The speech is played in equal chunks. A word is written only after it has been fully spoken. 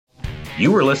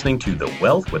You are listening to the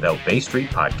Wealth Without Bay Street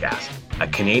podcast, a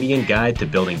Canadian guide to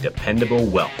building dependable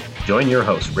wealth. Join your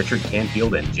hosts, Richard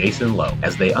Canfield and Jason Lowe,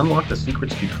 as they unlock the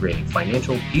secrets to creating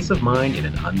financial peace of mind in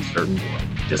an uncertain world.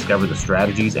 Discover the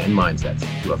strategies and mindsets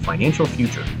to a financial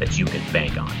future that you can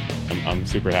bank on. I'm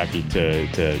super happy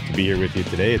to be here with you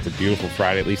today. It's a beautiful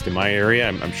Friday, at least in my area.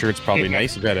 I'm sure it's probably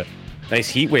nice. We've got a nice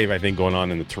heat wave, I think, going on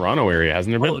in the Toronto area,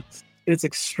 hasn't there been? Oh, it's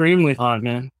extremely hot,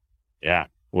 man. Yeah.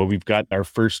 Well, we've got our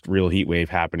first real heat wave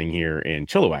happening here in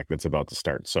Chilliwack that's about to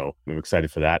start. So I'm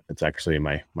excited for that. It's actually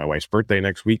my wife's birthday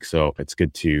next week. So it's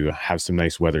good to have some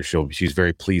nice weather. She's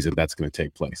very pleased that that's going to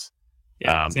take place.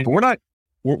 Yeah, but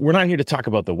we're not here to talk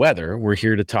about the weather. We're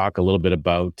here to talk a little bit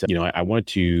about, I wanted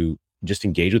to just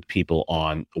engage with people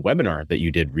on a webinar that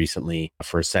you did recently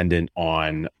for Ascendant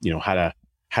on,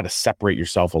 how to separate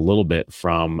yourself a little bit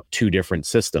from two different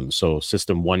systems. So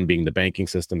system one being the banking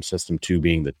system, system two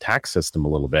being the tax system a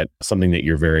little bit, something that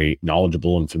you're very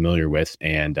knowledgeable and familiar with.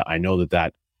 And I know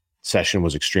that session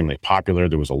was extremely popular.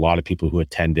 There was a lot of people who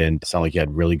attended. It sounded like you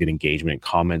had really good engagement and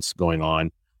comments going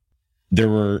on.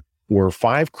 There were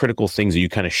 5 critical things that you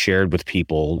kind of shared with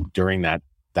people during that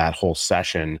whole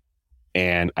session.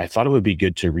 And I thought it would be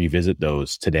good to revisit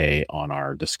those today on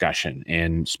our discussion.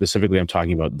 And specifically, I'm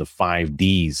talking about the 5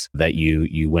 Ds that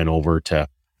you went over to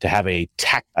have a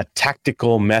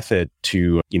tactical method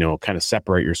to, kind of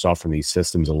separate yourself from these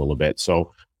systems a little bit.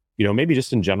 So, maybe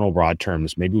just in general broad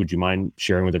terms, maybe would you mind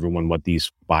sharing with everyone what these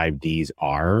 5 Ds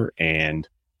are? And,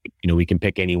 we can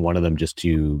pick any one of them just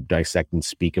to dissect and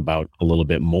speak about a little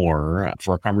bit more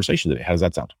for our conversation today. How does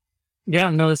that sound?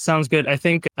 Yeah, no, this sounds good. I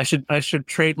think I should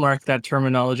trademark that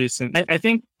terminology soon. I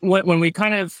think when we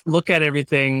kind of look at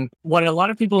everything, what a lot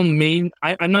of people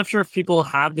I'm not sure if people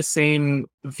have the same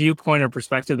viewpoint or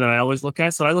perspective that I always look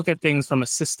at. So I look at things from a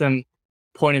system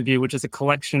point of view, which is a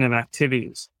collection of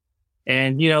activities.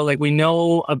 And, we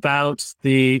know about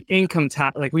the income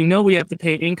tax, we know we have to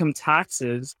pay income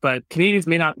taxes, but Canadians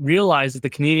may not realize that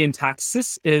the Canadian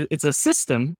tax it's a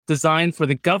system designed for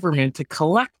the government to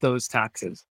collect those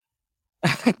taxes.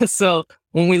 So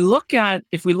if we look at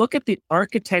the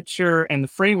architecture and the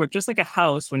framework, just like a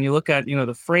house, when you look at,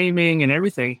 the framing and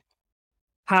everything,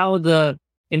 how the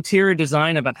interior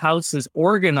design of a house is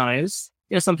organized,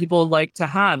 some people like to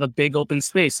have a big open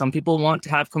space. Some people want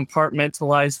to have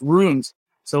compartmentalized rooms.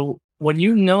 So when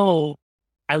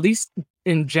at least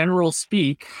in general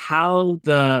speak, how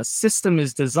the system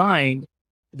is designed,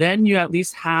 then you at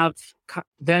least have,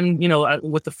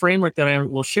 with the framework that I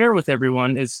will share with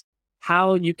everyone is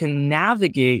how you can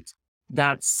navigate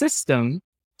that system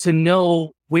to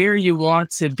know where you want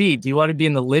to be. Do you want to be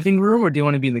in the living room or do you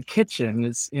want to be in the kitchen?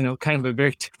 It's, kind of a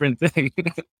very different thing.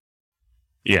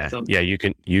 Yeah. So, yeah. You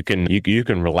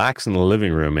can relax in the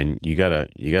living room and you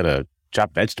gotta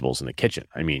chop vegetables in the kitchen.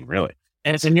 I mean, really.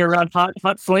 And you're around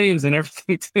hot flames and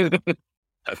everything too.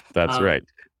 That's right.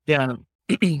 Yeah.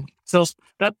 So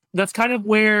that's kind of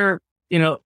where,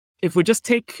 if we just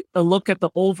take a look at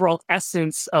the overall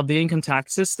essence of the income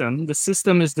tax system, the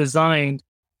system is designed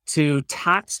to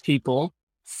tax people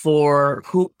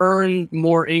who earn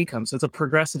more income. So it's a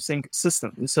progressive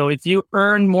system. So if you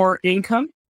earn more income,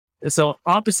 so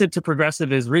opposite to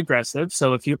progressive is regressive.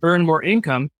 So if you earn more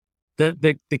income,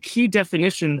 the key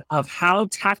definition of how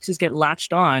taxes get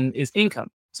latched on is income.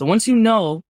 So once you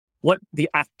know what the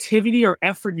activity or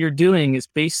effort you're doing is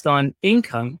based on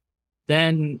income,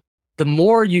 then the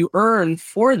more you earn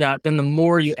for that, then the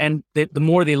more the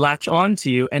more they latch on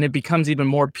to you, and it becomes even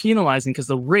more penalizing because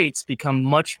the rates become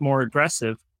much more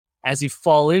aggressive as you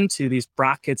fall into these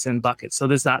brackets and buckets. So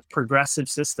there's that progressive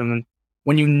system. And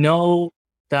when you know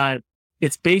that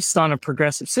it's based on a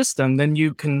progressive system, then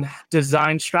you can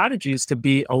design strategies to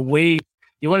be away.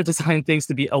 You want to design things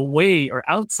to be away or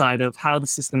outside of how the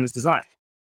system is designed.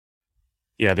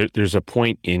 Yeah, there's a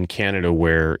point in Canada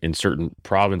where in certain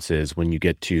provinces, when you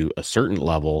get to a certain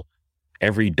level,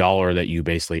 every dollar that you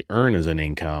basically earn as an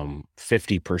income,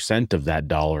 50% of that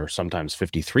dollar, sometimes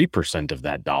 53% of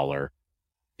that dollar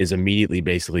is immediately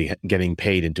basically getting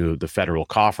paid into the federal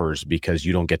coffers because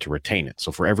you don't get to retain it.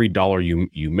 So for every dollar you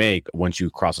make, once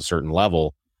you cross a certain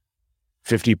level,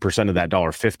 50% of that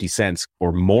dollar, 50 cents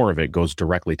or more of it goes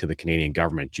directly to the Canadian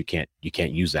government. You can't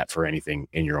use that for anything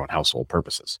in your own household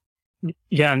purposes.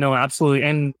 Yeah, no, absolutely.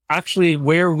 And actually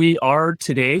where we are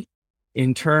today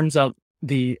in terms of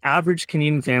the average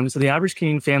Canadian family, so the average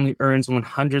Canadian family earns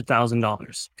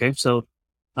 $100,000. Okay. So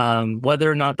whether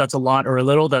or not that's a lot or a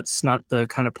little, that's not the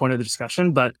kind of point of the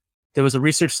discussion, but there was a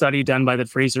research study done by the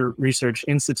Fraser Research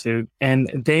Institute, and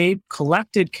they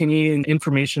collected Canadian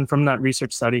information from that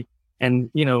research study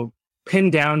and,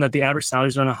 pinned down that the average salary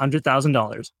is around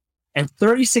 $100,000. and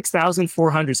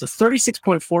 36,400, so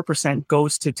 36.4%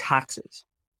 goes to taxes.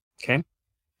 Okay.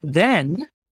 Then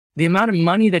the amount of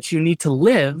money that you need to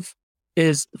live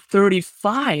is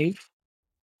 35%,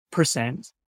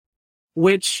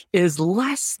 which is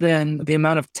less than the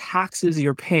amount of taxes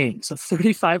you're paying. So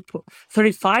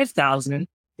 35,000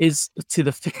 is to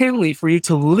the family for you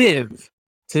to live,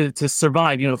 to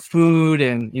survive, food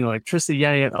and,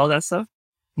 electricity, all that stuff.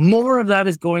 More of that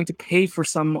is going to pay for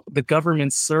the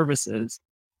government services.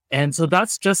 And so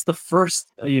that's just the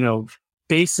first,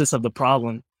 basis of the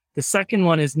problem. The second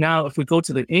one is now if we go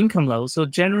to the income level. So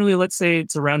generally, let's say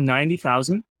it's around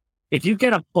 90,000. If you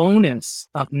get a bonus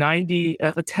of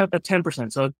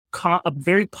 10%, so a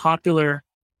very popular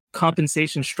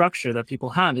compensation structure that people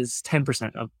have is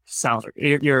 10% of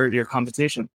salary, your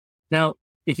compensation. Now,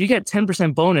 if you get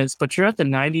 10% bonus, but you're at the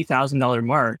 $90,000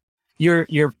 mark,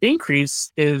 your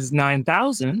increase is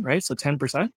 9,000, right? So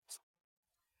 10%.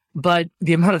 But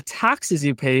the amount of taxes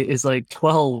you pay is like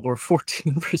 12 or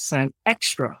 14%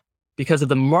 extra because of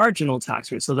the marginal tax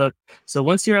rate. So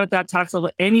once you're at that tax level,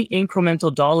 any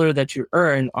incremental dollar that you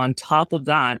earn on top of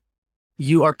that,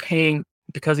 you are paying,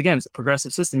 because again, it's a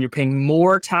progressive system, you're paying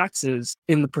more taxes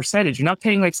in the percentage. You're not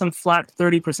paying like some flat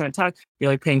 30% tax.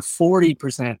 You're like paying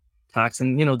 40% tax.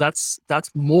 And, that's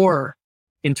more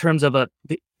in terms of the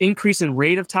increase in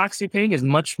rate of tax you're paying is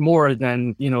much more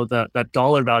than, that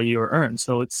dollar value you earn.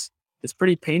 So it's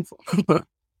pretty painful.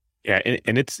 Yeah,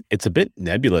 and it's a bit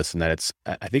nebulous in that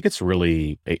I think it's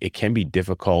really, it can be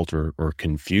difficult or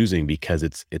confusing because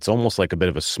it's almost like a bit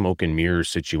of a smoke and mirrors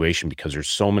situation because there's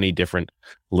so many different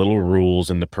little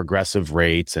rules and the progressive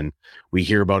rates, and we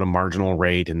hear about a marginal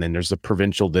rate, and then there's a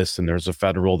provincial this and there's a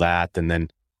federal that, and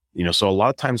then so a lot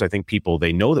of times I think people,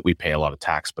 they know that we pay a lot of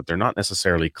tax, but they're not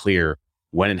necessarily clear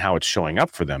when and how it's showing up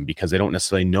for them because they don't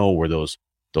necessarily know where those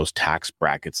tax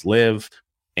brackets live.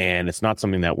 And it's not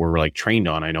something that we're like trained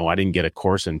on. I know I didn't get a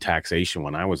course in taxation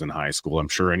when I was in high school. I'm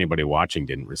sure anybody watching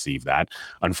didn't receive that.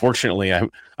 Unfortunately,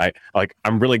 I'm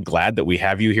really glad that we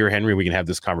have you here, Henry. We can have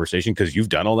this conversation because you've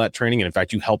done all that training. And in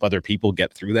fact, you help other people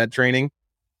get through that training.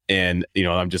 And,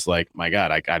 I'm just like, my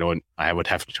God, I would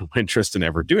have no interest in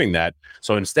ever doing that.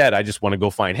 So instead, I just want to go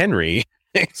find Henry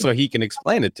so he can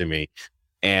explain it to me.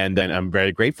 And then I'm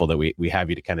very grateful that we have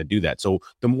you to kind of do that. So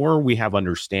the more we have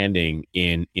understanding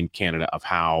in Canada of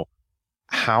how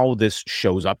this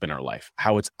shows up in our life,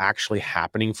 how it's actually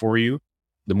happening for you,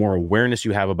 the more awareness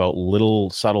you have about little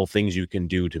subtle things you can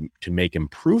do to make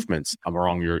improvements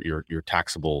around your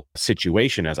taxable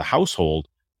situation as a household,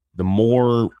 the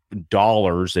more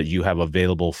dollars that you have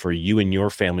available for you and your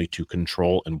family to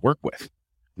control and work with,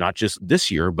 not just this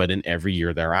year, but in every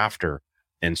year thereafter.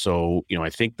 And so, I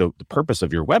think the purpose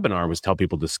of your webinar was to help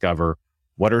people discover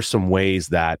what are some ways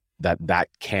that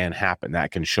can happen,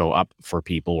 that can show up for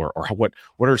people, or what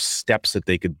are steps that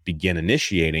they could begin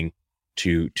initiating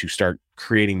to start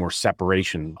creating more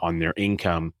separation on their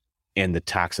income and the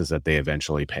taxes that they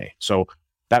eventually pay. So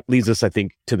that leads us, I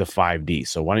think, to the 5D.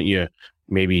 So why don't you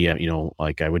maybe,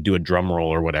 like I would do a drum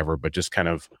roll or whatever, but just kind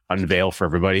of unveil for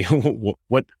everybody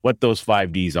what those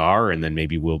 5Ds are, and then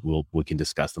maybe we can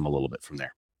discuss them a little bit from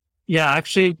there. Yeah,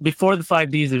 actually, before the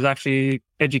 5Ds, there's actually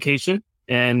education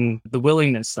and the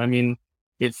willingness. I mean,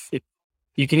 if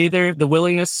you can the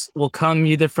willingness will come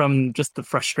either from just the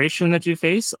frustration that you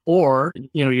face or,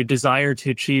 your desire to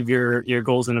achieve your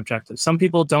goals and objectives. Some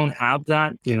people don't have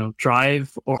that,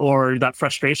 drive or that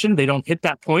frustration. They don't hit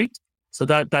that point. So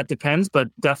that depends, but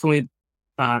definitely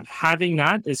having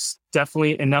that is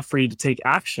definitely enough for you to take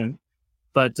action.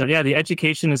 But the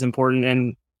education is important.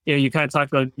 And, you kind of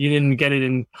talked about you didn't get it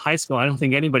in high school. I don't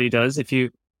think anybody does. If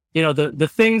the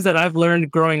things that I've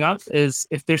learned growing up is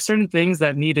if there's certain things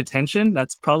that need attention,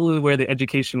 that's probably where the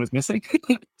education was missing.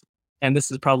 And this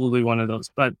is probably one of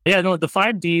those. But the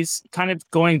 5Ds, kind of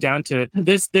going down to it,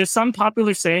 there's some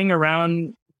popular saying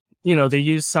around, they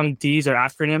use some Ds or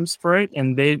acronyms for it,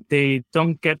 and they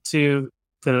don't get to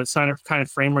the kind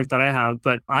of framework that I have.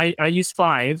 But I use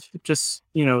 5 just,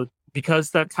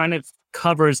 because that kind of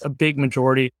covers a big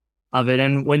majority of it.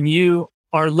 And when you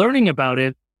are learning about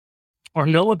it or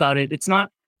know about it, it's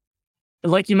not,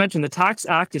 like you mentioned, the Tax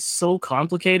Act is so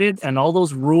complicated and all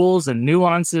those rules and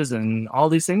nuances and all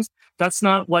these things, that's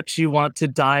not what you want to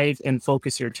dive and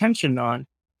focus your attention on,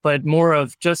 but more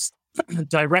of just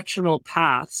directional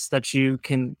paths that you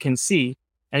can see.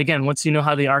 And again, once you know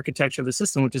how the architecture of the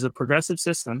system, which is a progressive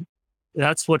system,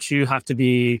 that's what you have to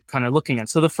be kind of looking at.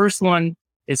 So the first one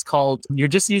is called, you're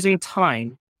just using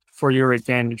time for your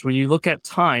advantage. When you look at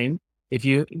time, if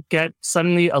you get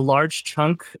suddenly a large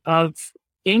chunk of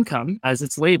income as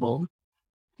it's labeled,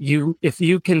 if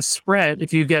you can spread,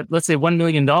 if you get, let's say $1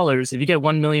 million, if you get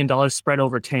 $1 million spread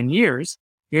over 10 years,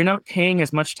 you're not paying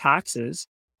as much taxes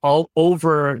all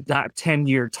over that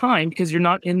 10-year time because you're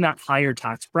not in that higher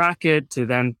tax bracket to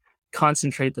then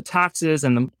concentrate the taxes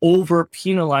and then over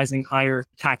penalizing higher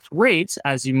tax rates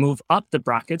as you move up the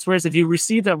brackets. Whereas if you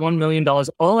receive that $1 million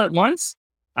all at once,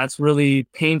 that's really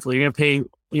painful. You're going to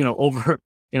pay,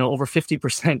 over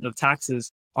 50% of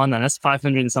taxes on that. That's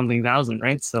 500 and something thousand,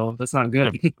 right? So that's not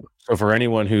good. So for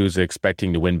anyone who's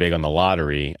expecting to win big on the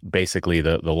lottery, basically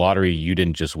the lottery you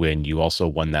didn't just win, you also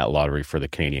won that lottery for the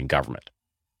Canadian government.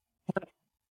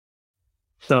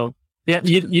 So yeah,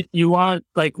 you want,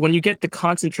 like, when you get the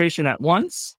concentration at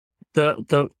once,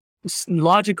 the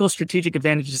logical strategic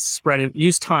advantage is to spread it,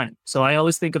 use time. So I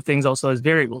always think of things also as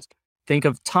variables. Think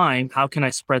of time. How can I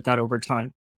spread that over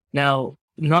time? Now,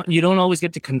 you don't always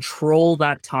get to control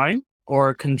that time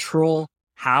or control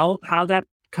how that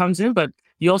comes in, but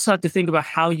you also have to think about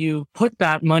how you put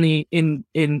that money in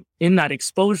that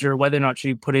exposure, whether or not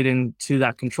you put it into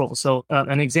that control. So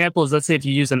an example is, let's say if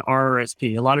you use an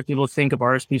RRSP. A lot of people think of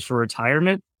RRSPs for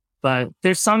retirement, but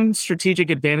there's some strategic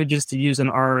advantages to use an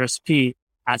RRSP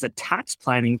as a tax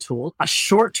planning tool, a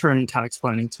short-term tax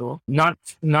planning tool, not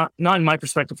in my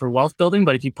perspective for wealth building,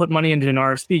 but if you put money into an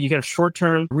RRSP, you get a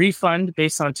short-term refund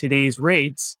based on today's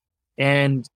rates,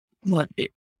 and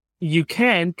you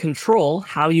can control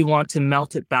how you want to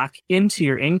melt it back into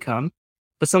your income,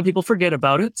 but some people forget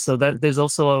about it. So that there's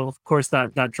also, of course,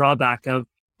 that drawback of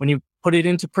when you put it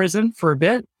into prison for a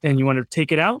bit and you want to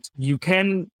take it out, you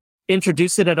can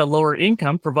introduce it at a lower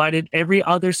income, provided every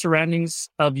other surroundings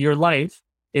of your life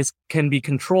can be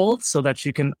controlled so that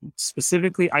you can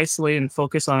specifically isolate and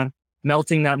focus on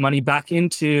melting that money back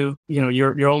into,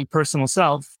 your own personal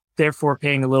self, therefore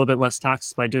paying a little bit less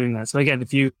taxes by doing that. So again,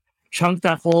 if you chunk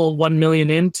that whole 1 million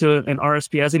into an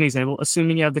RSP as an example,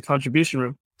 assuming you have the contribution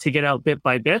room to get out bit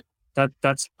by bit,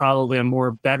 that's probably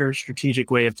a better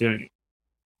strategic way of doing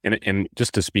it. And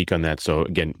just to speak on that, so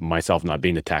again, myself not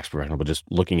being a tax professional, but just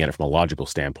looking at it from a logical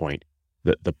standpoint,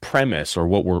 the premise or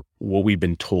what we've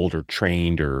been told or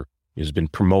trained or has been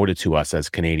promoted to us as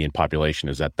Canadian population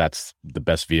is that that's the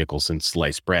best vehicle since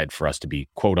sliced bread for us to be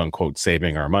quote unquote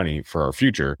saving our money for our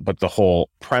future. But the whole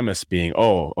premise being,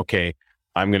 oh, okay,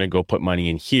 I'm going to go put money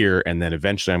in here and then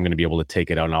eventually I'm going to be able to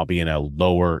take it out and I'll be in a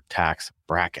lower tax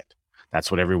bracket. That's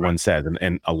what everyone says.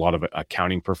 And a lot of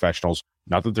accounting professionals,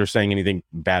 not that they're saying anything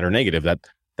bad or negative,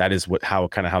 that is how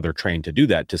they're trained to do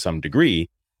that to some degree.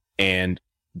 And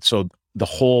so the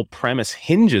whole premise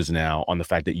hinges now on the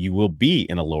fact that you will be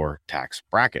in a lower tax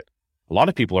bracket. A lot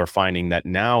of people are finding that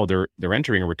now they're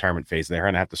entering a retirement phase and they're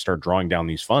going to have to start drawing down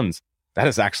these funds. That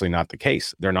is actually not the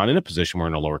case. They're not in a position where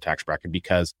in a lower tax bracket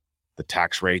because the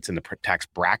tax rates and the tax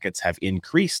brackets have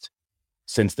increased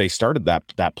since they started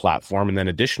that platform. And then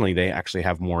additionally, they actually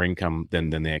have more income than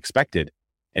they expected.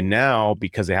 And now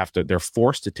because they're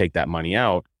forced to take that money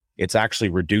out, it's actually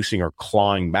reducing or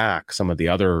clawing back some of the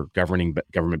other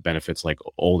government benefits like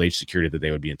old age security that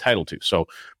they would be entitled to. So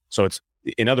it's,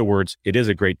 in other words, it is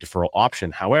a great deferral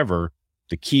option. However,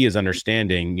 the key is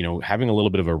understanding, having a little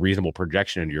bit of a reasonable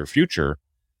projection into your future.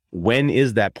 When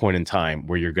is that point in time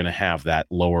where you're going to have that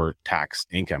lower tax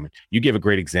income? You gave a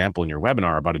great example in your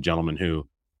webinar about a gentleman who,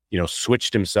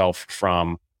 switched himself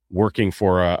from working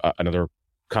for another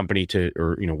company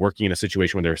working in a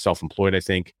situation where they're self-employed, I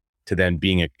think, to then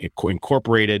being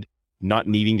incorporated, not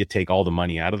needing to take all the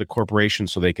money out of the corporation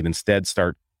so they can instead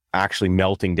start actually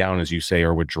melting down, as you say,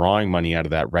 or withdrawing money out of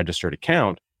that registered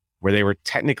account where they were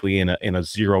technically in a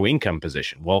zero income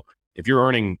position. Well, if you're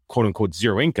earning quote unquote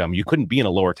zero income, you couldn't be in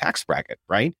a lower tax bracket,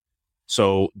 right?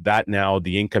 So that now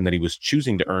the income that he was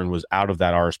choosing to earn was out of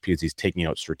that RSP as he's taking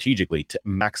out strategically to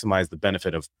maximize the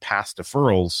benefit of past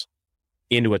deferrals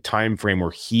into a time frame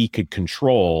where he could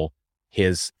control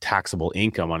his taxable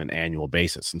income on an annual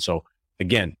basis. And so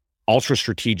again, ultra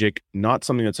strategic, not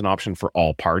something that's an option for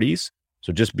all parties.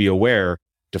 So just be aware,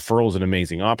 deferral is an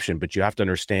amazing option, but you have to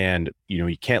understand,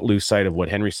 you can't lose sight of what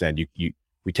Henry said.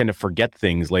 We tend to forget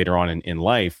things later on in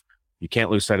life. You can't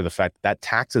lose sight of the fact that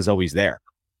tax is always there.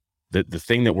 The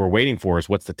thing that we're waiting for is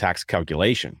what's the tax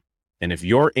calculation. And if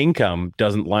your income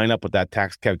doesn't line up with that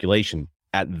tax calculation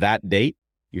at that date,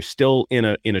 you're still in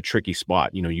a tricky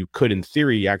spot. You could, in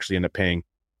theory, actually end up paying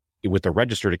with a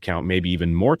registered account, maybe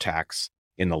even more tax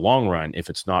in the long run if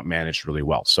it's not managed really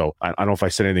well. So I don't know if I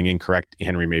said anything incorrect,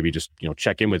 Henry, maybe just,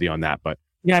 check in with you on that. But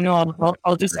yeah, no,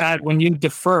 I'll just add, when you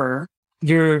defer,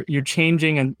 you're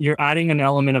changing and you're adding an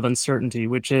element of uncertainty,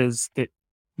 which is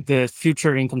the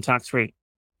future income tax rate.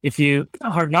 If you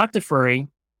are not deferring,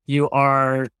 you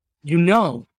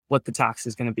know what the tax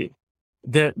is going to be.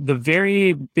 the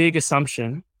very big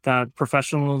assumption that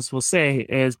professionals will say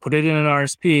is put it in an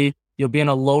RSP, you'll be in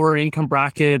a lower income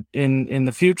bracket in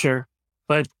the future.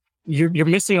 But you're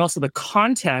missing also the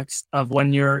context of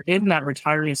when you're in that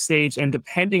retiring stage and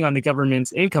depending on the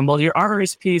government's income. Well, your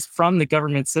RSP is from the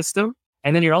government system,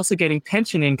 and then you're also getting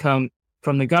pension income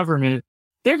from the government.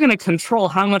 They're going to control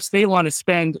how much they want to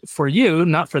spend for you,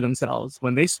 not for themselves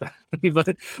when they spend,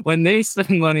 but when they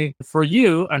spend money for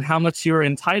you and how much you're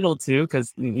entitled to,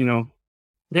 because,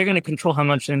 they're going to control how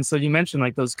much. And so you mentioned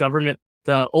like those government,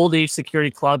 the old age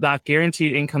security clawback,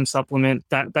 guaranteed income supplement,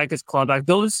 that gets clawed back.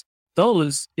 Those,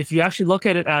 if you actually look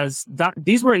at it as that,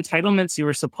 these were entitlements you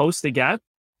were supposed to get.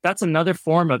 That's another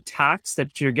form of tax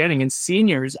that you're getting. And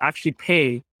seniors actually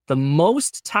pay the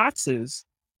most taxes.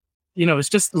 It's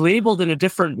just labeled in a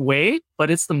different way,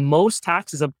 but it's the most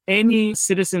taxes of any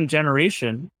citizen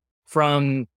generation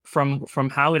from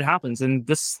how it happens. And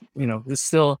this, this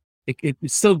still, it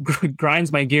still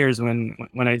grinds my gears when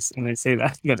I say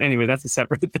that. But anyway, that's a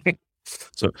separate thing.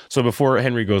 So before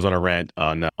Henry goes on a rant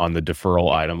on the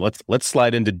deferral item, let's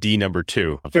slide into D number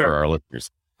 2 for our listeners.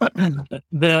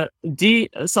 The D.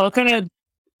 So I'll kind of,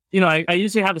 I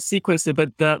usually have a sequence,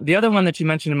 but the other one that you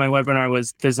mentioned in my webinar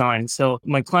was design. So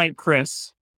my client,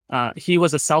 Chris, he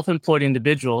was a self-employed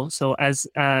individual. So as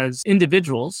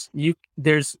individuals,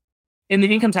 there's in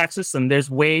the income tax system, there's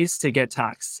ways to get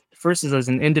taxed. First is as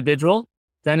an individual,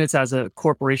 then it's as a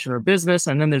corporation or business,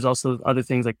 and then there's also other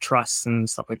things like trusts and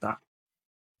stuff like that.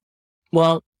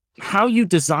 Well, how you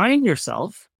design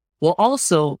yourself will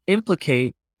also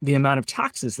implicate the amount of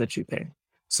taxes that you pay.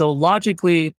 So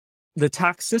logically, the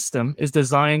tax system is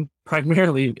designed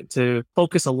primarily to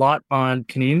focus a lot on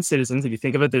Canadian citizens. If you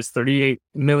think of it, there's 38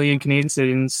 million Canadian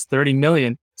citizens, 30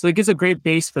 million. So it gives a great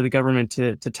base for the government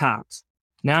to tax.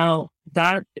 Now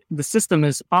that the system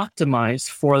is optimized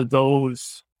for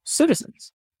those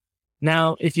citizens.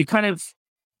 Now, if you kind of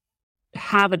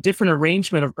have a different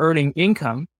arrangement of earning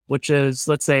income, which is,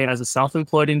 let's say, as a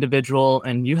self-employed individual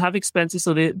and you have expenses,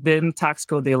 so in the tax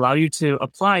code, they allow you to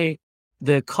apply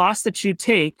the cost that you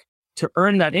take to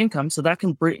earn that income. So that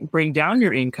can bring down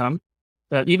your income,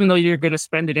 even though you're going to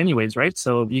spend it anyways, right?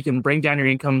 So you can bring down your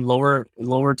income, lower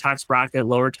tax bracket,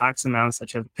 lower tax amounts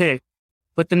that you have to pay.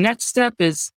 But the next step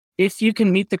is if you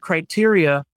can meet the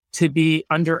criteria to be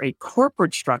under a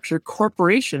corporate structure,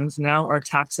 corporations now are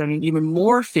taxed at an even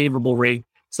more favorable rate.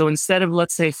 So instead of,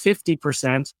 let's say,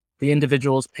 50%, the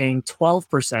individual is paying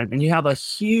 12%, and you have a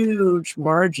huge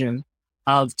margin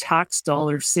of tax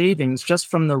dollar savings just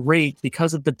from the rate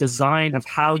because of the design of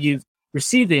how you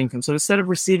receive the income. So instead of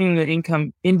receiving the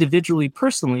income individually,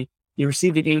 personally, you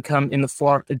receive the income in the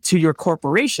form to your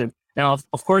corporation. Now,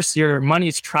 of course, your money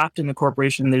is trapped in the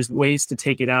corporation. There's ways to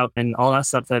take it out and all that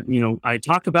stuff that, I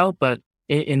talk about. But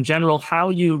in general, how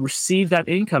you receive that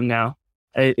income now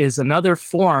is another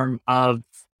form of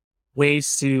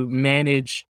ways to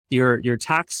manage your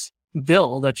tax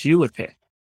bill that you would pay.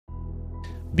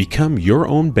 Become your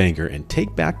own banker and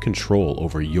take back control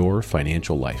over your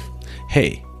financial life.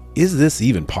 Hey, is this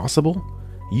even possible?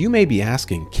 You may be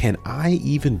asking, can I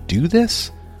even do this?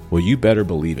 Well, you better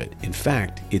believe it. In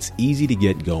fact, it's easy to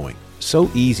get going.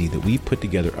 So easy that we've put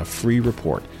together a free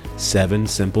report, 7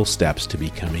 simple steps to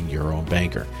becoming your own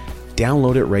banker.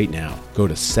 Download it right now. Go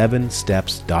to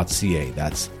 7steps.ca.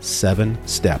 That's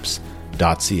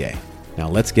 7steps.ca. Now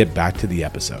let's get back to the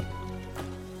episode.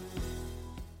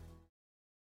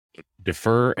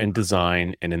 Defer and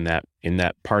design, and in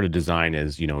that part of design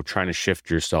is, trying to shift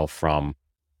yourself from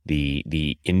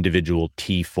the individual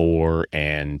T4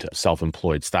 and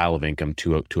self-employed style of income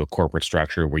to a corporate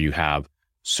structure where you have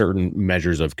certain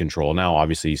measures of control. Now,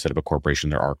 obviously, you set up a corporation,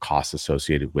 there are costs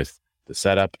associated with the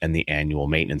setup and the annual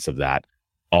maintenance of that.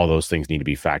 All those things need to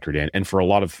be factored in. And for a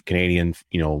lot of Canadian,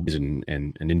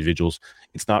 and individuals,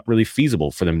 it's not really feasible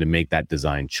for them to make that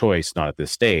design choice, not at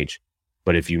this stage.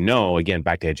 But if again,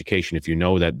 back to education, if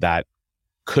that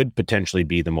could potentially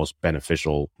be the most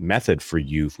beneficial method for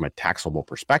you from a taxable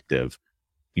perspective,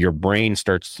 your brain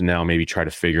starts to now maybe try to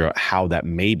figure out how that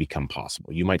may become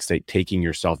possible. You might say taking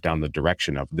yourself down the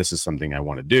direction of this is something I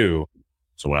want to do.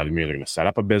 So I'm either going to set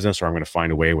up a business or I'm going to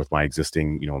find a way with my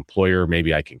existing, employer.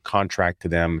 Maybe I can contract to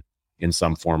them in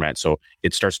some format. So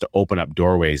it starts to open up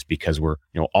doorways because we're,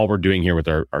 all we're doing here with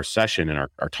our session and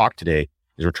our talk today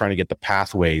is we're trying to get the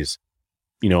pathways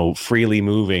freely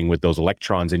moving with those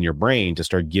electrons in your brain to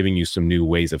start giving you some new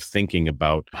ways of thinking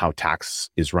about how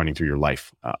tax is running through your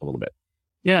life a little bit.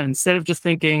 Yeah, instead of just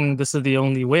thinking this is the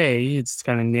only way, it's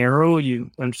kind of narrow.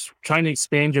 I'm just trying to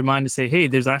expand your mind to say, hey,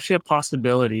 there's actually a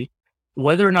possibility.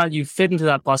 Whether or not you fit into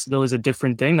that possibility is a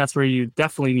different thing. That's where you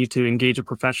definitely need to engage a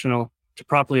professional to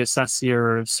properly assess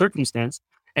your circumstance.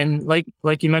 And like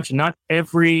you mentioned, not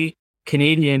every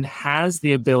Canadian has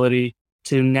the ability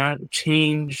to not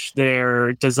change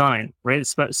their design, right?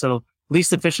 So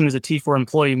least efficient as a T4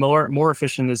 employee, more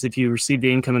efficient is if you receive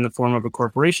the income in the form of a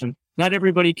corporation. Not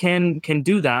everybody can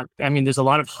do that. I mean, there's a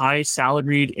lot of high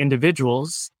salaried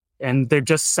individuals and they're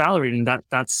just salaried, and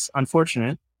that's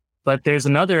unfortunate. But there's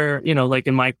another, like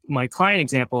in my client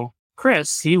example,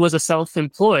 Chris, he was a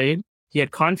self-employed. He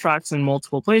had contracts in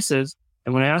multiple places.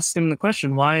 And when I asked him the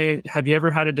question, why have you ever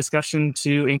had a discussion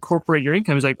to incorporate your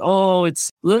income? He's like, oh,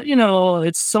 it's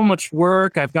so much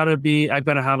work. I've got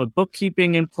to have a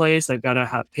bookkeeping in place. I've got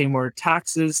to pay more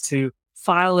taxes to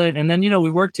file it. And then,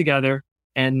 we worked together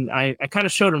and I kind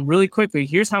of showed him really quickly,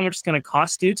 here's how much it's going to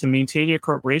cost you to maintain your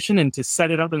corporation and to set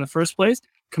it up in the first place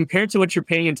compared to what you're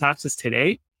paying in taxes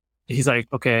today. He's like,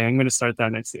 okay, I'm going to start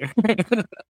that next year.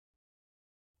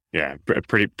 Yeah,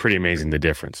 pretty amazing the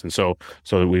difference. And so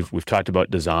we've talked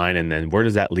about design, and then where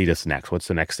does that lead us next? What's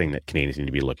the next thing that Canadians need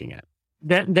to be looking at?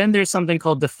 Then there's something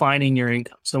called defining your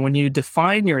income. So when you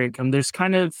define your income, there's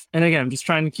and again, I'm just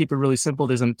trying to keep it really simple.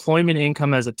 There's employment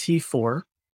income as a T4,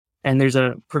 and there's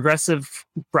a progressive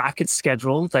bracket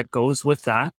schedule that goes with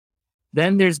that.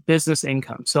 Then there's business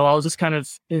income. So I'll just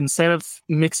instead of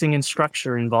mixing in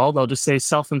structure involved, I'll just say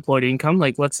self-employed income.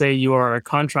 Like let's say you are a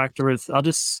contractor with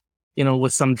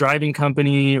some driving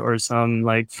company or some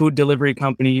like food delivery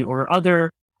company or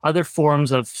other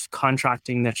forms of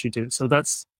contracting that you do. So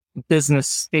that's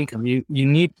business income.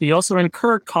 You also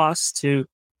incur costs to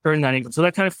earn that income. So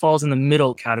that kind of falls in the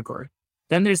middle category.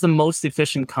 Then there's the most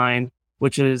efficient kind,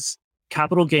 which is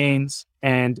capital gains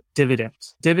and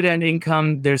dividends. Dividend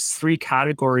income, there's 3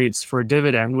 categories for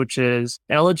dividend, which is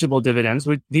eligible dividends.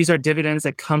 These are dividends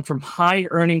that come from high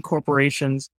earning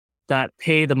corporations that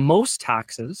pay the most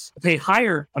taxes, pay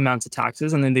higher amounts of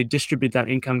taxes, and then they distribute that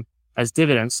income as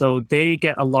dividends. So they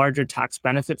get a larger tax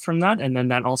benefit from that. And then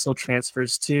that also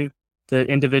transfers to the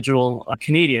individual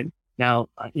Canadian. Now,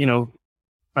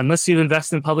 unless you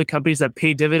invest in public companies that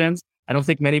pay dividends, I don't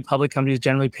think many public companies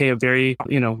generally pay a very,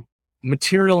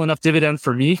 material enough dividend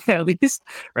for me, at least,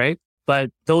 right? But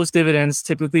those dividends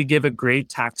typically give a great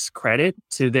tax credit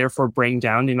to therefore bring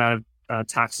down the amount of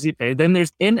taxes you pay. Then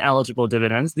there's ineligible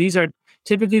dividends. These are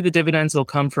typically the dividends will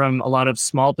come from a lot of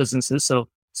small businesses. So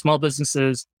small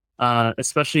businesses,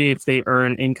 especially if they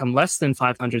earn income less than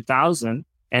 500,000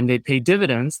 and they pay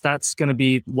dividends, that's going to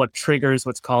be what triggers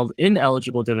what's called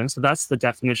ineligible dividends. So that's the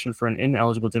definition for an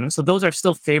ineligible dividend. So those are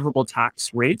still favorable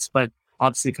tax rates, but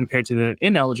obviously compared to the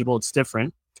ineligible, it's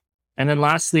different. And then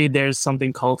lastly, there's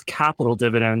something called capital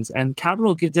dividends, and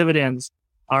capital dividends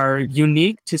are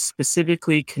unique to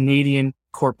specifically Canadian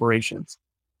corporations.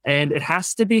 And it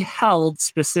has to be held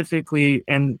specifically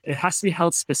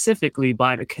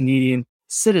by a Canadian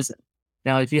citizen.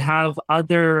 Now, if you have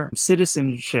other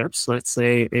citizenships, let's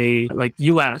say like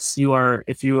US,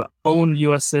 if you own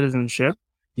US citizenship,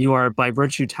 you are by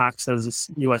virtue taxed as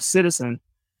a US citizen,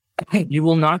 you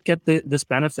will not get this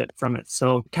benefit from it.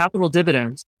 So capital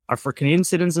dividends are for Canadian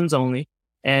citizens only,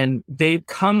 and they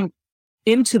come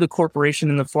into the corporation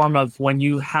in the form of when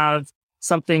you have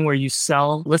something where you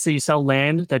sell, let's say you sell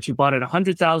land that you bought at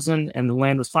 100,000 and the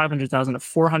land was 500,000, a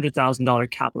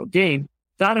 $400,000 capital gain,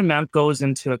 that amount goes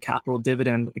into a capital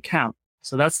dividend account.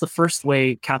 So that's the first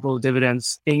way capital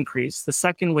dividends increase. The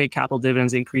second way capital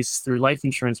dividends increase is through life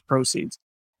insurance proceeds.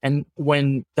 And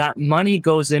when that money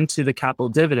goes into the capital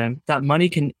dividend, that money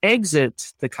can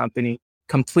exit the company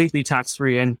completely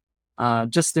tax-free. And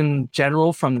just in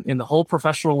general, in the whole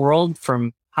professional world,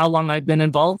 from how long I've been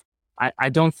involved, I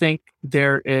don't think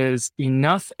there is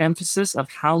enough emphasis of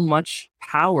how much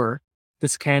power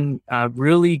this can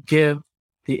really give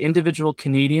the individual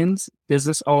Canadians,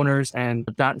 business owners, and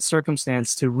that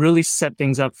circumstance to really set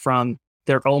things up from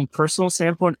their own personal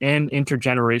standpoint and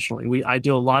intergenerationally. I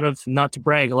do a lot of, not to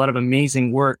brag, a lot of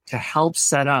amazing work to help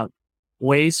set up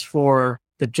ways for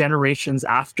the generations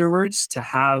afterwards to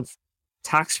have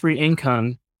tax-free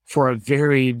income for a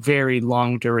very, very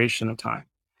long duration of time.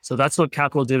 So that's what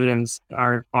capital dividends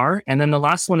are. And then the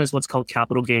last one is what's called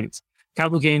capital gains.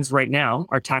 Capital gains right now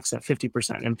are taxed at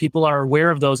 50%. And people are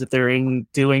aware of those if they're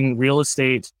doing real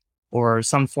estate or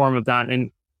some form of that.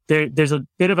 And there's a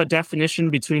bit of a definition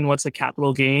between what's a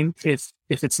capital gain. If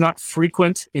it's not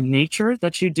frequent in nature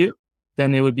that you do,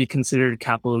 then it would be considered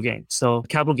capital gain. So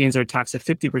capital gains are taxed at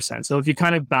 50%. So if you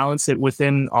kind of balance it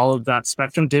within all of that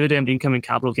spectrum, dividend income and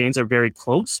capital gains are very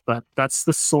close, but that's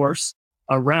the source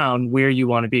around where you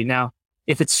want to be. Now,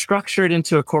 if it's structured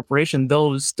into a corporation,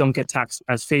 those don't get taxed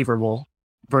as favorable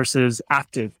versus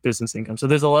active business income. So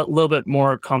there's a little bit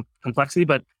more complexity,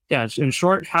 but yeah, in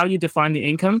short, how you define the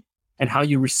income And how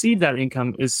you receive that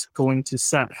income is going to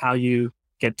set how you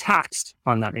get taxed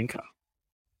on that income.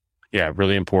 Yeah,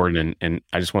 really important. And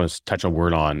I just want to touch a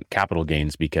word on capital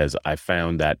gains, because I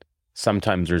found that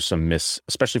sometimes there's some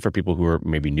especially for people who are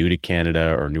maybe new to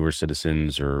Canada or newer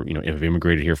citizens, or, have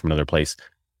immigrated here from another place.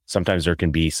 Sometimes there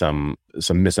can be some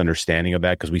misunderstanding of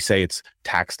that, because we say it's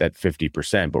taxed at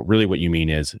 50%, but really what you mean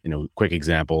is, quick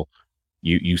example,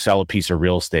 you sell a piece of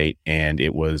real estate and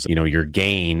it was, your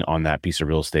gain on that piece of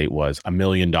real estate was $1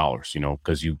 million,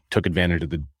 because you took advantage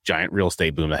of the giant real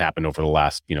estate boom that happened over the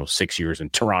last, 6 years in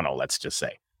Toronto, let's just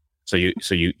say. So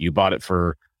you bought it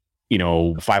for,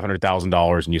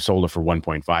 $500,000 and you sold it for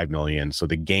 1.5 million. So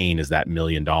the gain is that $1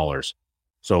 million.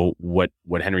 So what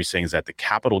Henry's saying is that the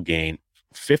capital gain,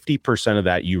 50% of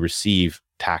that you receive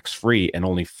tax-free, and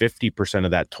only 50%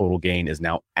 of that total gain is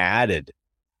now added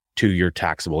to your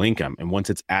taxable income. And once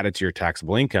it's added to your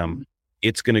taxable income,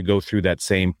 it's going to go through that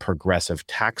same progressive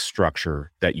tax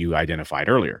structure that you identified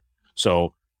earlier.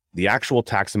 So the actual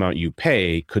tax amount you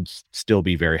pay could still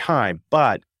be very high,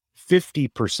 but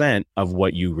 50% of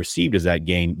what you received as that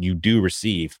gain, you do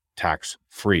receive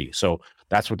tax-free. So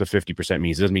that's what the 50%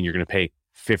 means. It doesn't mean you're going to pay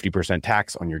 50%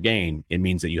 tax on your gain. It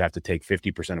means that you have to take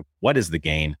 50% of what is the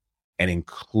gain and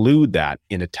include that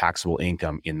in a taxable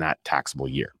income in that taxable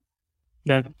year.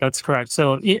 That's correct.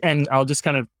 So, and I'll just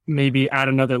kind of maybe add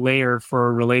another layer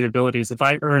for relatabilities. If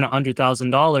I earn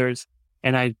 $100,000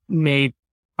 and I made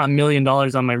 $1 million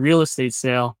on my real estate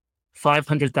sale,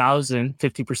 500,000,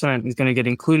 50% is going to get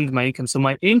included in my income. So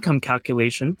my income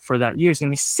calculation for that year is going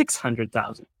to be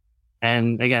 600,000.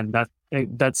 And again,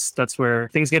 that's where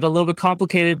things get a little bit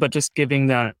complicated, but just giving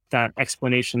that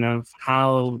explanation of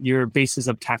how your basis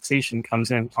of taxation comes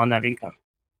in on that income.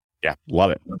 Yeah, love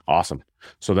it. Awesome.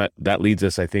 So that leads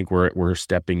us, I think we're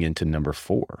stepping into number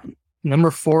 4.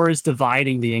 Number 4 is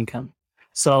dividing the income.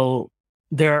 So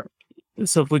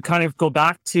if we kind of go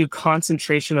back to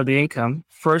concentration of the income,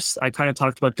 first I kind of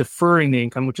talked about deferring the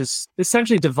income, which is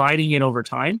essentially dividing it over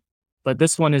time. But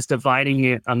this one is dividing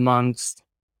it amongst,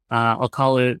 I'll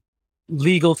call it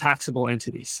legal taxable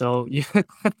entities. So you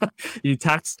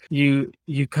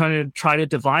kind of try to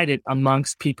divide it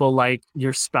amongst people like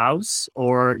your spouse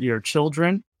or your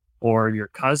children or your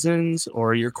cousins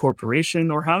or your corporation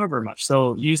or however much.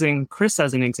 So using Chris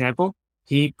as an example,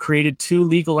 he created 2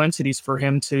 legal entities for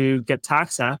him to get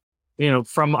taxed at.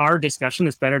 From our discussion,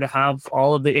 it's better to have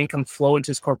all of the income flow into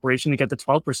his corporation to get the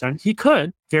 12%. He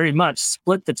could very much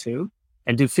split the 2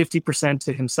 and do 50%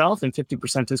 to himself and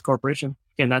 50% to his corporation.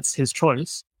 Again, that's his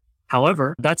choice.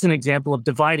 However, that's an example of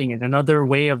dividing it. Another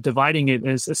way of dividing it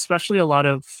is especially a lot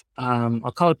of,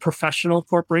 I'll call it professional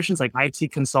corporations like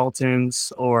IT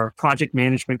consultants or project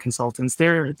management consultants.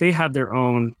 They have their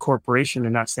own corporation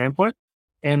in that standpoint.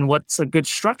 And what's a good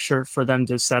structure for them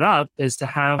to set up is to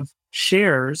have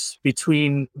shares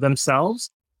between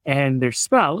themselves and their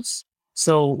spouse.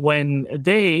 So when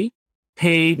they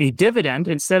pay a dividend,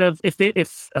 instead of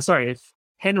if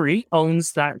Henry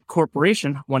owns that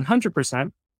corporation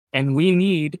 100% and we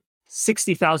need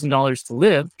 $60,000 to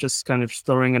live, just kind of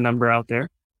throwing a number out there,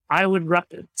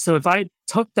 so if I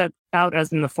took that out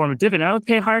as in the form of dividend, I would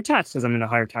pay higher tax because I'm in a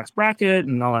higher tax bracket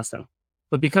and all that stuff.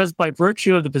 But because by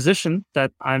virtue of the position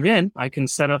that I'm in, I can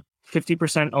set up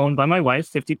 50% owned by my wife,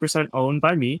 50% owned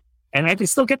by me, and I can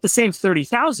still get the same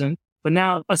 30,000, but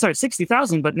now,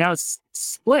 60,000, but now it's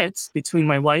split between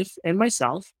my wife and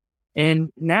myself.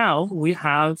 And now we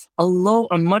have a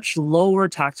much lower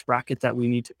tax bracket that we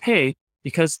need to pay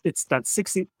because it's that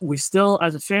 60, we still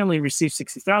as a family receive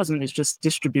 60,000, it's just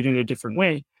distributed in a different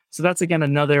way. So that's again,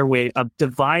 another way of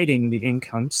dividing the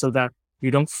income so that you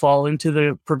don't fall into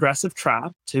the progressive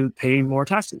trap to pay more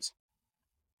taxes.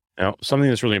 Now, something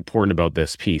that's really important about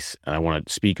this piece, and I want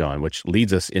to speak on, which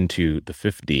leads us into the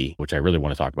 5th D, which I really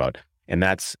want to talk about. And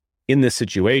that's in this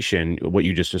situation, what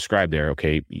you just described there.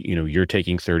 Okay, you're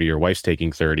taking 30, your wife's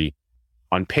taking 30.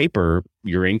 On paper,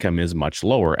 your income is much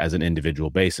lower as an individual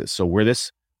basis.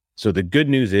 So the good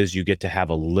news is you get to have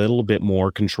a little bit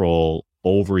more control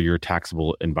over your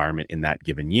taxable environment in that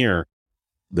given year.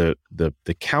 The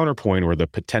counterpoint or the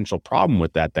potential problem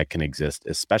with that can exist,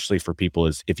 especially for people,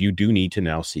 is if you do need to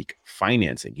now seek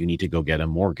financing, you need to go get a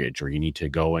mortgage, or you need to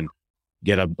go and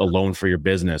get a loan for your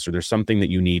business, or there's something that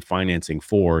you need financing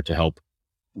for to help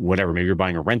whatever, maybe you're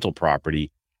buying a rental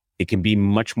property. It can be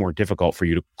much more difficult for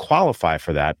you to qualify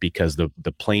for that because the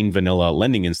plain vanilla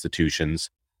lending institutions,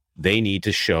 they need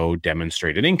to show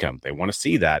demonstrated income. They want to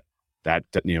see that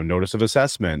notice of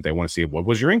assessment. They want to see, what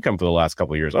was your income for the last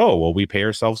couple of years? Oh, well, we pay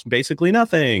ourselves basically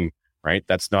nothing, right?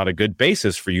 That's not a good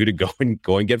basis for you to go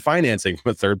and get financing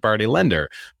from a third party lender.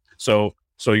 So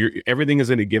So everything is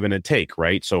in a give and a take,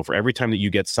 right? So for every time that you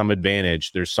get some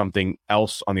advantage, there's something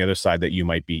else on the other side that you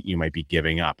might be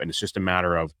giving up. And it's just a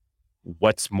matter of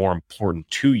what's more important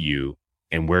to you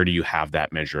and where do you have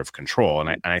that measure of control.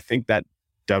 And I think that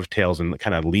dovetails and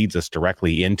kind of leads us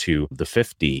directly into the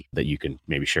 50 that you can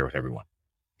maybe share with everyone.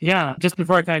 Yeah, just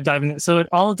before I kind of dive in. So it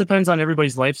all depends on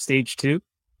everybody's life stage too.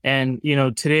 And,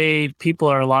 today people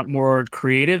are a lot more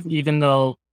creative, even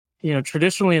though,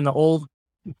 traditionally in the old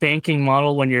banking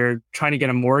model, when you're trying to get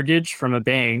a mortgage from a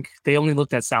bank, they only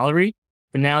looked at salary,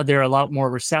 but now they're a lot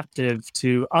more receptive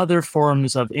to other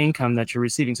forms of income that you're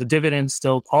receiving. So dividends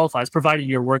still qualifies, provided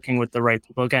you're working with the right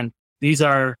people. Again, these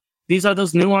are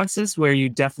those nuances where you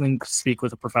definitely speak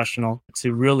with a professional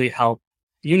to really help.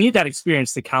 You need that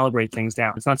experience to calibrate things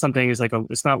down. It's not something,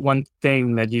 it's not one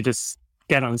thing that you just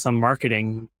get on some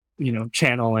marketing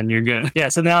channel and you're good. Yeah.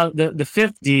 So now the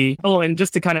 50. Oh, and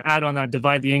just to kind of add on that,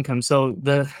 divide the income. So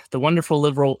the wonderful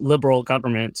liberal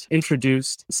government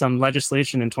introduced some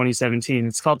legislation in 2017.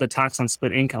 It's called the Tax on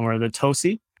Split Income, or the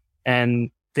TOSI.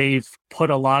 And they've put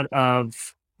a lot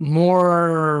of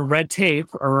more red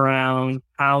tape around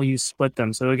how you split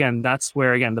them. So again, that's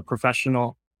where, the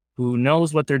professional who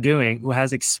knows what they're doing, who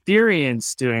has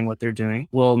experience doing what they're doing,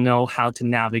 will know how to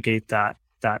navigate that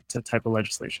type of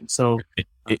legislation. So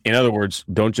in other words,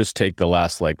 don't just take the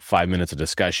last 5 minutes of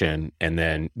discussion and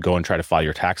then go and try to file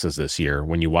your taxes this year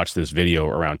when you watch this video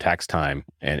around tax time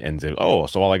and say, oh,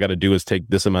 so all I got to do is take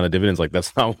this amount of dividends.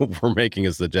 That's not what we're making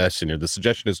a suggestion here. The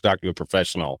suggestion is talk to a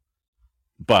professional,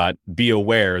 but be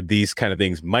aware these kind of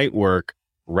things might work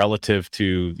relative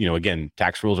to, again,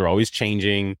 tax rules are always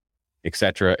changing, et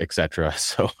cetera, et cetera.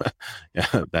 So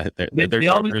yeah, they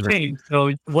always change.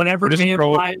 So whenever we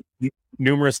apply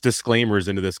numerous disclaimers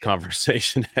into this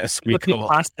conversation as we go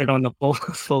along. On the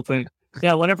full thing.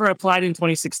 Yeah, whenever applied in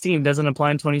 2016 doesn't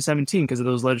apply in 2017 because of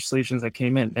those legislations that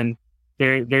came in. And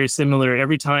they're very similar.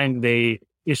 Every time they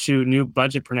issue new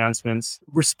budget pronouncements,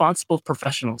 responsible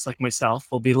professionals like myself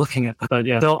will be looking at that. But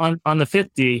yeah, so on the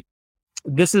 50,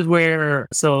 this is where,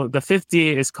 so the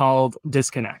 50 is called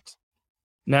disconnect.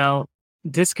 Now,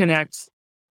 disconnect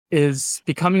is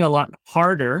becoming a lot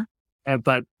harder,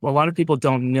 but a lot of people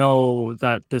don't know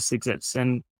that this exists.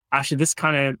 And actually, this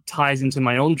kind of ties into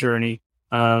my own journey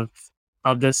of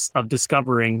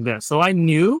discovering this. So I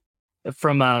knew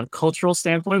from a cultural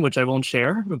standpoint, which I won't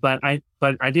share, but I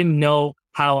didn't know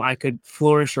how I could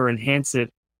flourish or enhance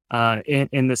it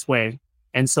in this way.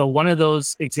 And so one of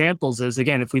those examples is,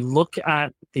 again, if we look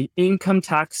at the income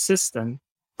tax system,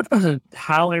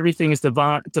 how everything is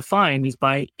defined is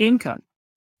by income.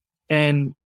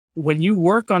 And when you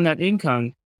work on that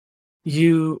income,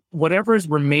 whatever is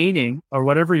remaining or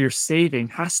whatever you're saving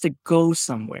has to go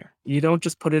somewhere. You don't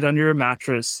just put it under your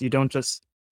mattress. You don't just,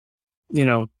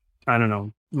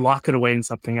 lock it away in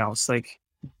something else.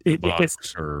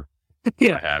 Box or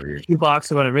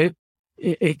box or whatever.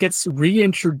 It gets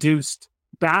reintroduced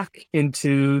back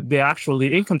into the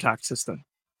income tax system.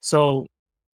 So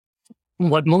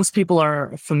what most people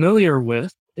are familiar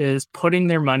with is putting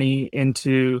their money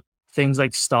into things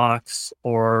like stocks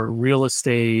or real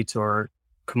estate or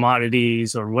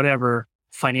commodities or whatever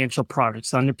financial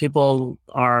products. And people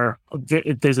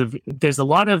there's a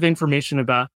lot of information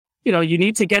about, you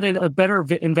need to get a better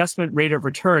investment rate of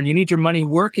return. You need your money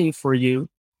working for you.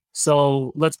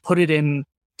 So let's put it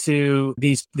into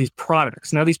these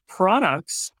products. Now, these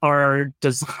products are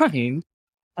designed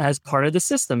as part of the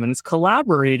system, and it's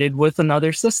collaborated with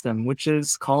another system, which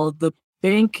is called the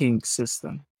banking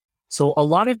system. So a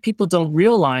lot of people don't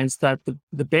realize that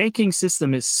the banking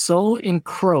system is so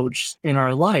encroached in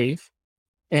our life,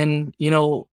 and,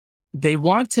 they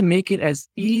want to make it as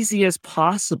easy as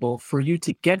possible for you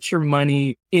to get your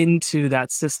money into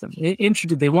that system.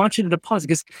 They want you to deposit,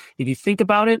 because if you think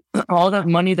about it, all that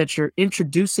money that you're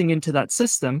introducing into that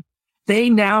system, they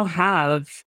now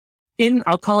have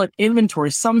I'll call it inventory,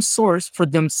 some source for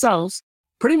themselves,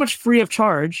 pretty much free of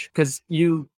charge, because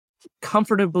you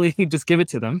comfortably just give it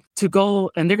to them to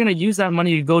go, and they're going to use that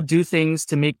money to go do things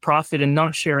to make profit and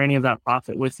not share any of that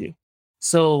profit with you.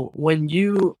 So when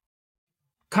you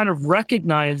kind of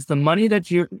recognize the money that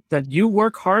you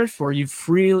work hard for,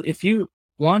 if you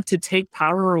want to take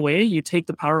power away, you take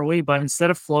the power away, but instead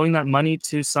of flowing that money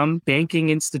to some banking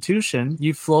institution,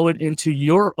 you flow it into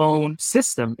your own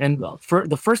system. And for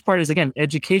the first part is, again,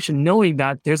 education, knowing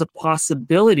that there's a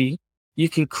possibility you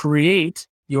can create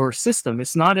your system.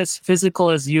 It's not as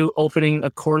physical as you opening a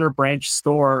corner branch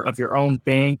store of your own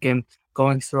bank and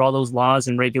going through all those laws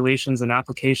and regulations and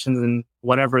applications and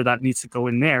whatever that needs to go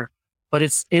in there. But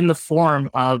it's in the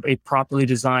form of a properly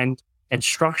designed and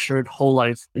structured whole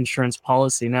life insurance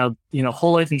policy. Now,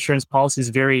 whole life insurance policy is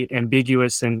very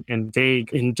ambiguous and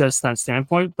vague in just that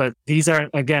standpoint. But these are,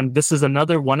 again, this is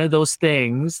another one of those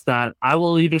things that I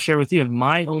will even share with you in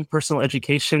my own personal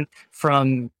education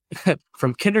from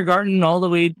kindergarten all the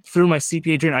way through my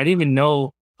CPA journey. I didn't even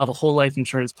know of a whole life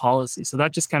insurance policy. So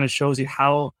that just kind of shows you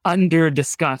how under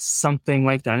discussed something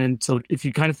like that. And so if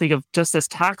you kind of think of just as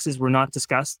taxes were not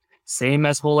discussed, same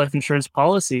as whole life insurance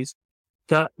policies,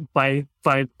 that by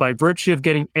virtue of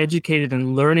getting educated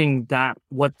and learning that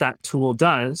what that tool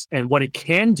does and what it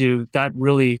can do, that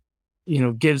really,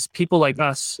 gives people like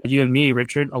us, you and me,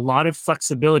 Richard, a lot of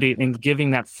flexibility in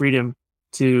giving that freedom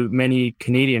to many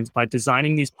Canadians by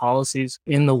designing these policies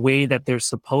in the way that they're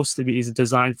supposed to be, is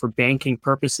designed for banking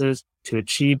purposes to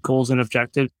achieve goals and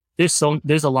objectives.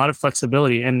 There's a lot of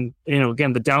flexibility, and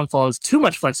again, the downfall is too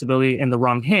much flexibility in the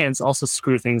wrong hands also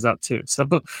screw things up too. So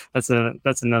that's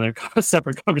another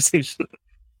separate conversation.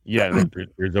 Yeah,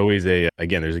 there's always there's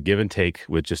a give and take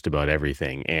with just about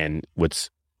everything. And what's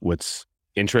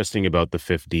interesting about the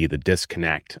 50, the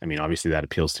disconnect, I mean, obviously that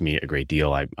appeals to me a great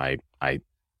deal.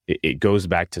 It goes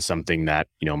back to something that,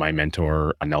 my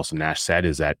mentor, Nelson Nash, said,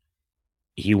 is that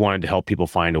he wanted to help people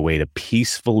find a way to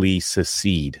peacefully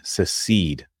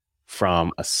secede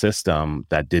from a system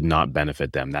that did not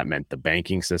benefit them. That meant the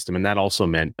banking system. And that also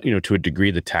meant, to a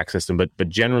degree, the tax system, but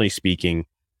generally speaking,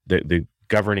 the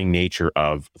governing nature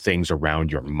of things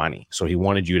around your money. So he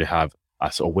wanted you to have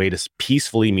a way to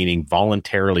peacefully, meaning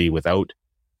voluntarily, without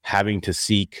having to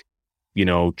seek,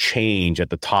 change at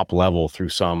the top level through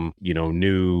some,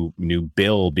 new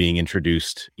bill being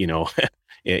introduced, into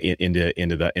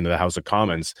the House of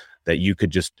Commons, that you could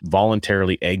just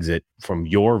voluntarily exit from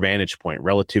your vantage point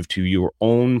relative to your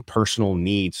own personal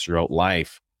needs throughout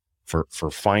life, for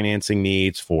financing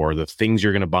needs, for the things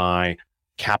you're going to buy,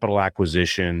 capital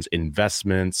acquisitions,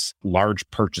 investments, large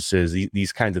purchases,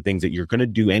 these kinds of things that you're going to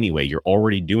do anyway. You're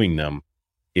already doing them.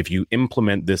 If you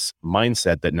implement this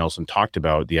mindset that Nelson talked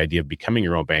about, the idea of becoming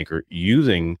your own banker,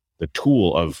 using the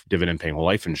tool of dividend paying whole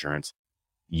life insurance,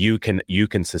 you can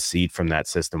secede from that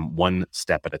system one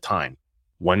step at a time.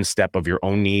 One step of your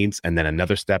own needs, and then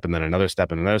another step, and then another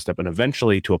step, and another step, and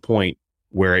eventually to a point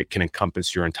where it can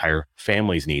encompass your entire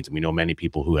family's needs. And we know many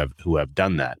people who have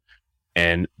done that.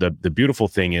 And the beautiful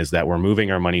thing is that we're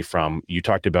moving our money from, you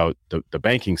talked about the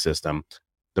banking system.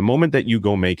 The moment that you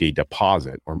go make a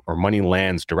deposit or money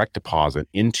lands direct deposit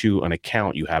into an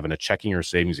account you have in a checking or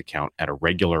savings account at a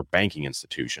regular banking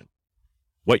institution,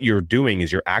 what you're doing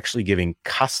is you're actually giving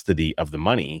custody of the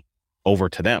money over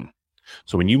to them.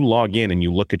 So when you log in and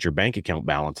you look at your bank account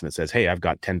balance and it says, hey, I've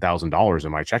got $10,000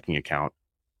 in my checking account.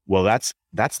 Well,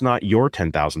 that's not your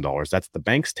 $10,000. That's the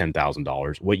bank's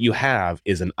 $10,000. What you have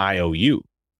is an IOU.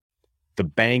 The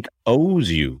bank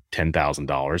owes you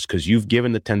 $10,000 because you've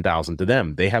given the $10,000 to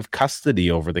them. They have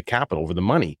custody over the capital, over the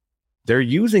money. They're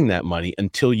using that money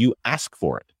until you ask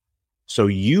for it. So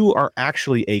you are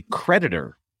actually a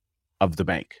creditor of the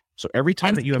bank. So every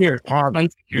time that you have a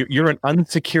deposit, you're an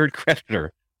unsecured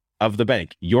creditor of the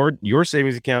bank. Your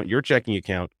savings account, your checking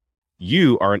account,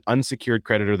 you are an unsecured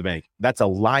creditor of the bank. That's a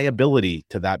liability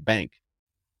to that bank.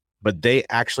 But they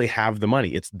actually have the money.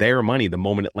 It's their money the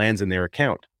moment it lands in their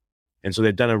account. And so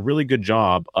they've done a really good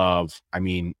job of,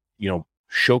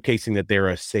 showcasing that they're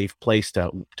a safe place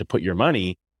to put your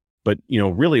money. But,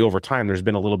 really over time, there's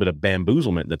been a little bit of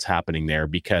bamboozlement that's happening there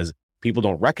because people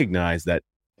don't recognize that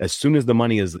as soon as the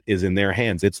money is in their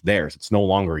hands, it's theirs. It's no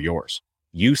longer yours.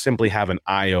 You simply have an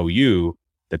IOU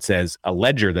that says, a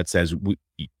ledger that says,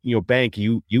 bank,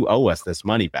 you owe us this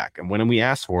money back. And when we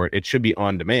ask for it, it should be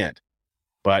on demand.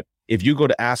 But if you go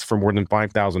to ask for more than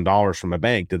 $5,000 from a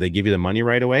bank, do they give you the money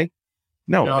right away?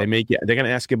 No, they're going to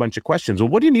ask you a bunch of questions. Well,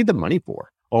 what do you need the money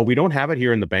for? Oh, we don't have it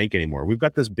here in the bank anymore. We've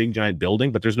got this big giant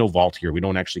building, but there's no vault here. We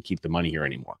don't actually keep the money here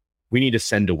anymore. We need to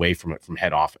send away from it from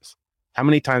head office. How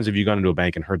many times have you gone into a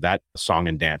bank and heard that song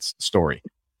and dance story?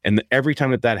 And every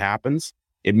time that happens,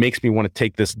 it makes me want to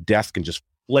take this desk and just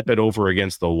flip it over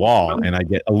against the wall. And I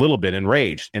get a little bit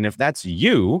enraged. And if that's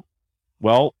you,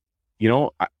 well,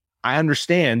 I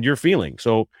understand your feeling.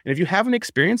 So, and if you haven't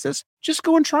experienced this, just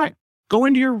go and try it. Go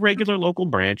into your regular local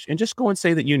branch and just go and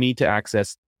say that you need to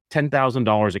access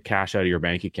 $10,000 of cash out of your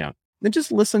bank account. Then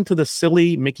just listen to the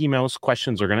silly Mickey Mouse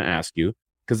questions they're going to ask you,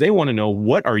 because they want to know,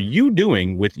 what are you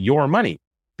doing with your money?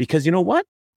 Because you know what?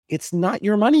 It's not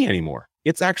your money anymore.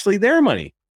 It's actually their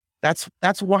money. That's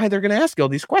why they're going to ask all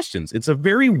these questions. It's a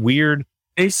very weird.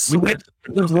 They switch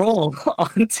the role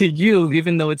onto you,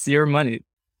 even though it's your money.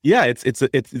 Yeah, it's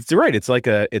right. It's like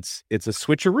it's a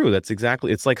switcheroo. That's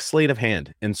exactly. It's like sleight of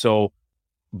hand. And so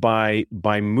by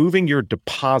moving your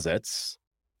deposits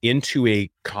into a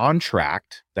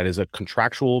contract that is a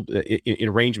contractual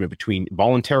arrangement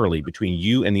voluntarily between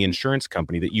you and the insurance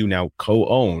company that you now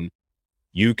co-own,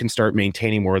 you can start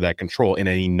maintaining more of that control in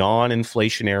a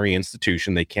non-inflationary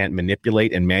institution. They can't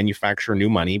manipulate and manufacture new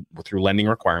money through lending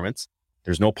requirements.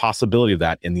 There's no possibility of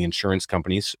that in the insurance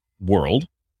company's world.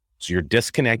 So you're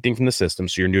disconnecting from the system.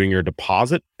 So you're doing your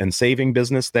deposit and saving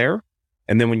business there.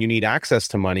 And then when you need access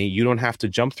to money, you don't have to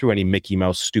jump through any Mickey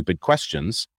Mouse stupid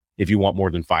questions. If you want more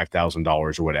than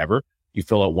 $5,000 or whatever, you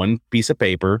fill out one piece of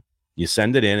paper, you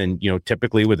send it in, and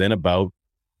typically within about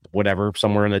whatever,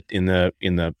 somewhere in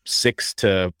the 6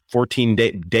 to 14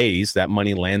 days, that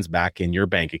money lands back in your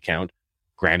bank account.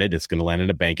 Granted, it's going to land in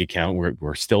a bank account.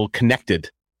 We're still connected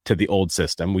to the old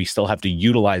system. We still have to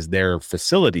utilize their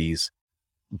facilities,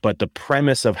 but the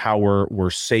premise of how we're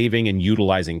saving and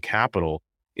utilizing capital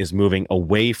is moving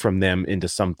away from them into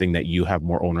something that you have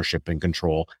more ownership and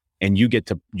control, and you get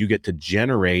to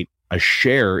generate a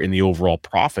share in the overall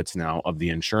profits now of the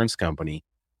insurance company,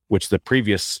 which the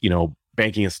previous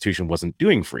banking institution wasn't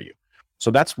doing for you. So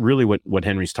that's really what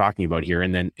Henry's talking about here.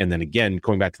 And then again,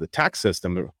 going back to the tax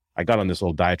system, I got on this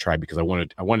little diatribe because I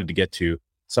wanted to get to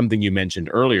something you mentioned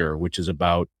earlier, which is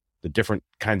about the different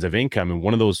kinds of income. And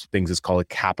one of those things is called a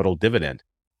capital dividend.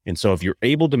 And so if you're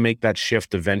able to make that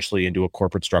shift eventually into a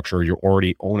corporate structure, or you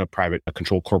already own a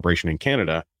controlled corporation in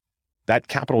Canada, that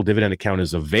capital dividend account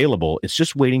is available. It's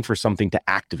just waiting for something to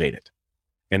activate it.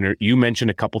 And you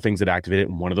mentioned a couple things that activate it,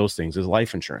 and one of those things is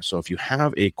life insurance. So if you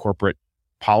have a corporate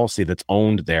policy that's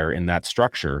owned there in that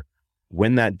structure,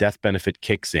 when that death benefit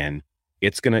kicks in,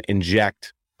 it's going to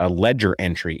inject a ledger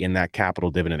entry in that capital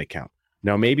dividend account.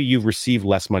 Now, maybe you've received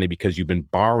less money because you've been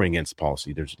borrowing against the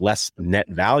policy. There's less net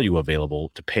value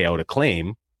available to pay out a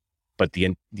claim, but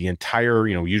the entire,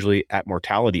 usually at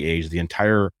mortality age, the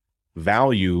entire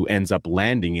value ends up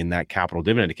landing in that capital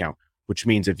dividend account. Which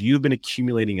means if you've been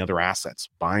accumulating other assets,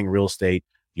 buying real estate,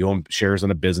 you own shares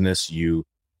in a business, you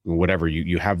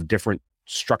have different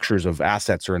structures of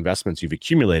assets or investments you've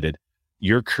accumulated,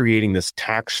 you're creating this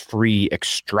tax-free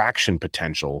extraction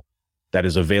potential that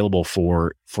is available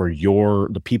for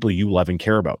the people you love and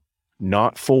care about,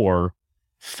 not for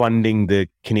funding the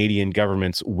Canadian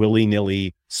government's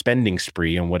willy-nilly spending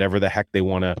spree on whatever the heck they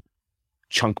want to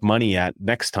chunk money at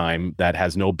next time that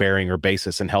has no bearing or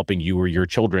basis in helping you or your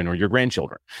children or your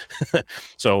grandchildren.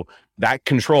 So that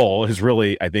control is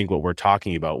really, I think, what we're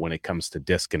talking about when it comes to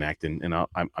disconnect. And I'll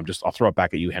throw it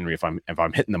back at you, Henry, if I'm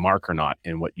hitting the mark or not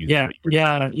in what you.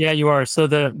 Yeah, you are. So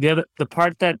the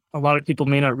part that a lot of people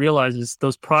may not realize is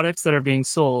those products that are being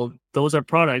sold. Those are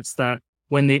products that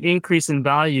when they increase in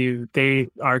value, they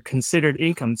are considered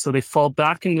income. So they fall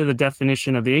back into the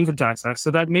definition of the Income Tax Act.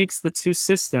 So that makes the two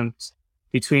systems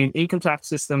between income tax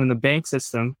system and the bank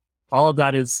system, all of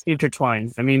that is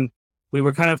intertwined. I mean, we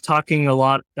were kind of talking a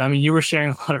lot. I mean, you were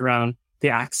sharing a lot around the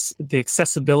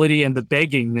accessibility and the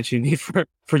begging that you need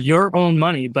for your own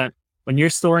money. But when you're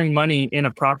storing money in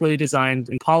a properly designed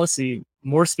policy,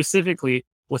 more specifically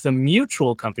with a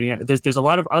mutual company, there's a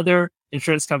lot of other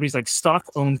insurance companies like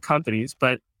stock-owned companies,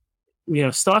 but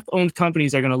stock-owned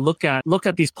companies are going to look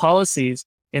at these policies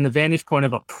in the vantage point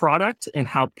of a product and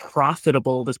how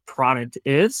profitable this product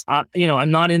is.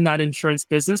 I'm not in that insurance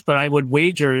business, but I would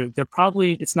wager it's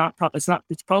probably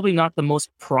not the most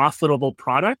profitable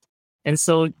product. And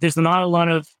so there's not a lot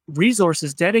of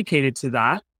resources dedicated to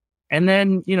that. And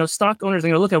then, stock owners are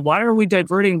going to look at, why are we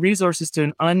diverting resources to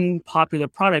an unpopular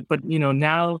product? But,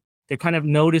 now they're kind of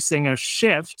noticing a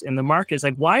shift in the market. It's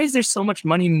like, why is there so much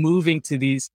money moving to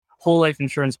these whole life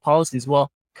insurance policies?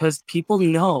 Well, because people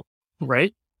know,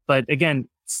 right? But again,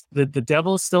 the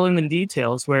devil is still in the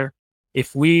details, where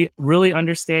if we really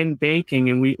understand banking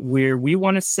and we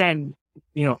want to send,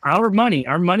 our money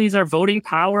is our voting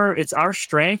power. It's our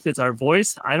strength. It's our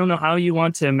voice. I don't know how you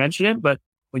want to mention it, but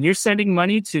when you're sending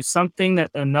money to something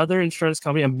that another insurance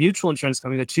company, a mutual insurance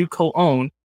company that you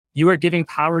co-own, you are giving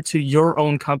power to your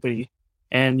own company.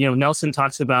 And, Nelson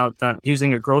talks about that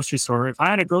using a grocery store. If I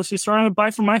had a grocery store, I would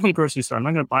buy from my own grocery store. I'm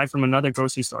not going to buy from another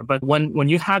grocery store. But when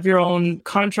you have your own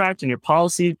contract and your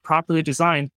policy properly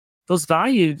designed, those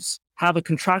values have a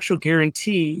contractual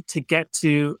guarantee to get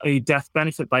to a death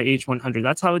benefit by age 100.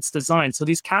 That's how it's designed. So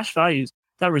these cash values,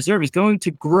 that reserve is going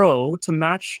to grow to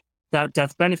match that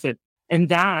death benefit. And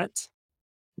that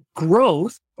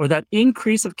growth or that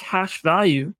increase of cash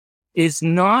value is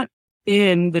not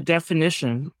in the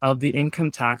definition of the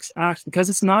Income Tax Act, because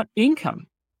it's not income.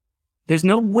 There's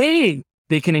no way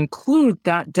they can include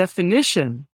that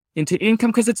definition into income,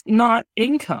 because it's not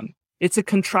income. It's a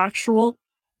contractual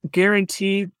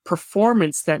guaranteed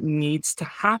performance that needs to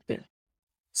happen.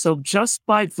 So just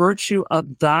by virtue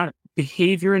of that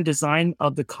behavior and design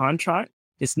of the contract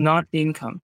is not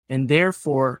income. And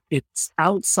therefore, it's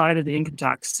outside of the income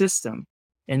tax system.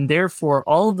 And therefore,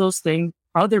 all of those things,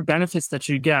 other benefits that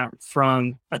you get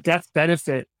from a death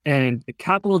benefit and a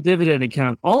capital dividend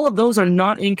account, all of those are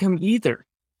not income either.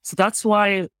 So that's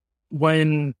why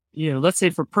when, let's say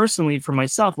for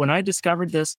myself, when I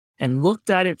discovered this and looked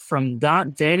at it from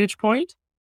that vantage point,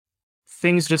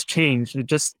 things just changed. It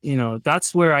just,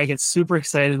 that's where I get super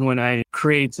excited when I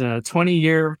create a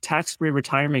 20-year tax-free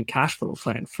retirement cash flow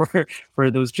plan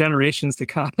for those generations to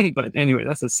come. But anyway,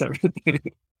 that's a separate thing.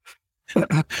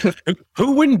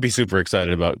 Who wouldn't be super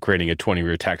excited about creating a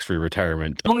 20-year tax-free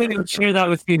retirement? Only they would share that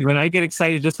with me when I get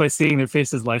excited just by seeing their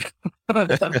faces light up.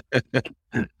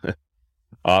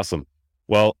 Awesome.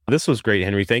 Well, this was great,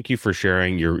 Henry. Thank you for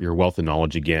sharing your wealth of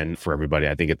knowledge again for everybody.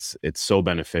 I think it's so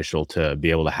beneficial to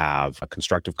be able to have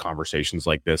constructive conversations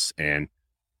like this. And,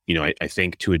 I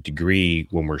think to a degree,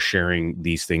 when we're sharing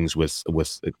these things with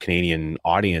the Canadian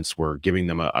audience, we're giving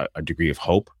them a degree of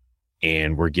hope.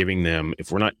 And we're giving them,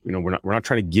 if we're not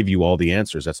trying to give you all the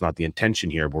answers. That's not the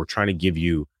intention here, but we're trying to give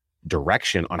you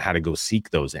direction on how to go seek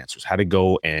those answers, how to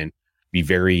go and be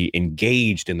very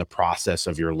engaged in the process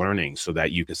of your learning so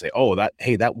that you can say,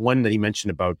 that one that he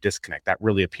mentioned about disconnect, that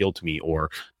really appealed to me,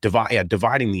 or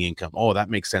dividing the income. Oh, that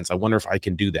makes sense. I wonder if I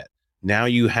can do that. Now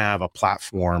you have a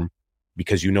platform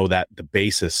because you know that the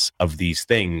basis of these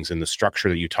things and the structure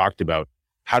that you talked about.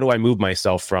 How do I move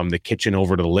myself from the kitchen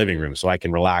over to the living room so I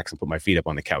can relax and put my feet up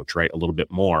on the couch, right? A little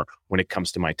bit more when it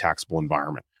comes to my taxable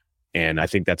environment. And I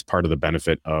think that's part of the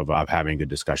benefit of having good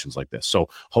discussions like this. So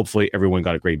hopefully everyone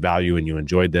got a great value and you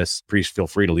enjoyed this. Please feel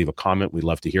free to leave a comment. We'd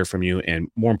love to hear from you. And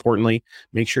more importantly,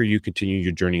 make sure you continue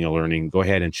your journey of learning. Go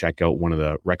ahead and check out one of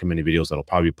the recommended videos that'll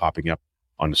probably be popping up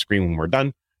on the screen when we're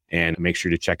done. And make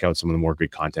sure to check out some of the more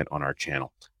good content on our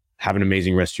channel. Have an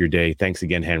amazing rest of your day. Thanks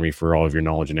again, Henry, for all of your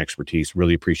knowledge and expertise.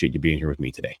 Really appreciate you being here with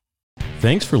me today.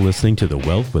 Thanks for listening to the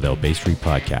Wealth Without Bay Street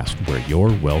podcast, where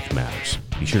your wealth matters.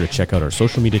 Be sure to check out our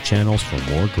social media channels for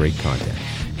more great content.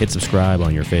 Hit subscribe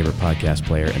on your favorite podcast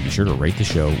player and be sure to rate the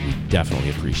show. We definitely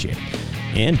appreciate it.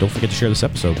 And don't forget to share this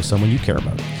episode with someone you care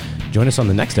about. Join us on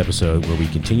the next episode where we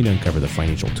continue to uncover the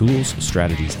financial tools,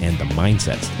 strategies, and the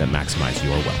mindsets that maximize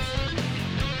your wealth.